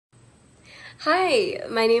Hi,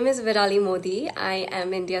 my name is Virali Modi. I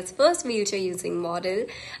am India's first wheelchair using model,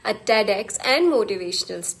 a TEDx and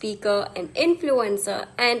motivational speaker, an influencer,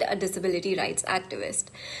 and a disability rights activist.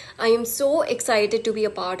 I am so excited to be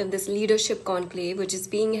a part of this leadership conclave, which is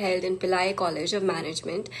being held in Pillai College of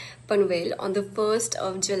Management, Panvel, on the 1st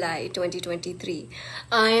of July 2023.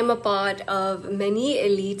 I am a part of many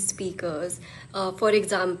elite speakers. For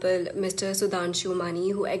example, Mr. Sudhanshu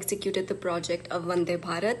Mani, who executed the project of Vande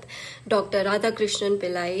Bharat, Dr. Radhakrishnan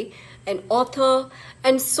Pillai, an author,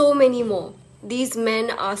 and so many more. These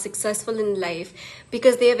men are successful in life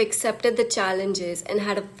because they have accepted the challenges and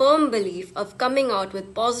had a firm belief of coming out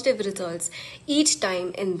with positive results each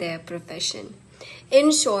time in their profession.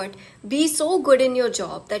 In short, be so good in your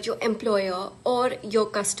job that your employer or your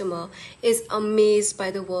customer is amazed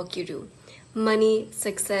by the work you do. Money,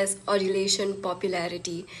 success, or relation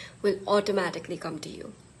popularity will automatically come to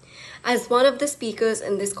you. As one of the speakers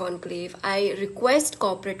in this conclave, I request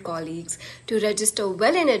corporate colleagues to register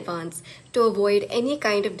well in advance to avoid any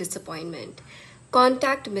kind of disappointment.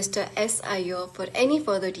 Contact Mr. S. Iyer for any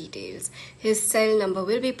further details. His cell number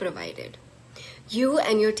will be provided. You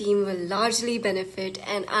and your team will largely benefit,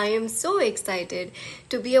 and I am so excited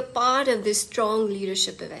to be a part of this strong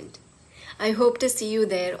leadership event. I hope to see you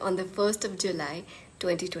there on the 1st of July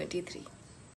 2023.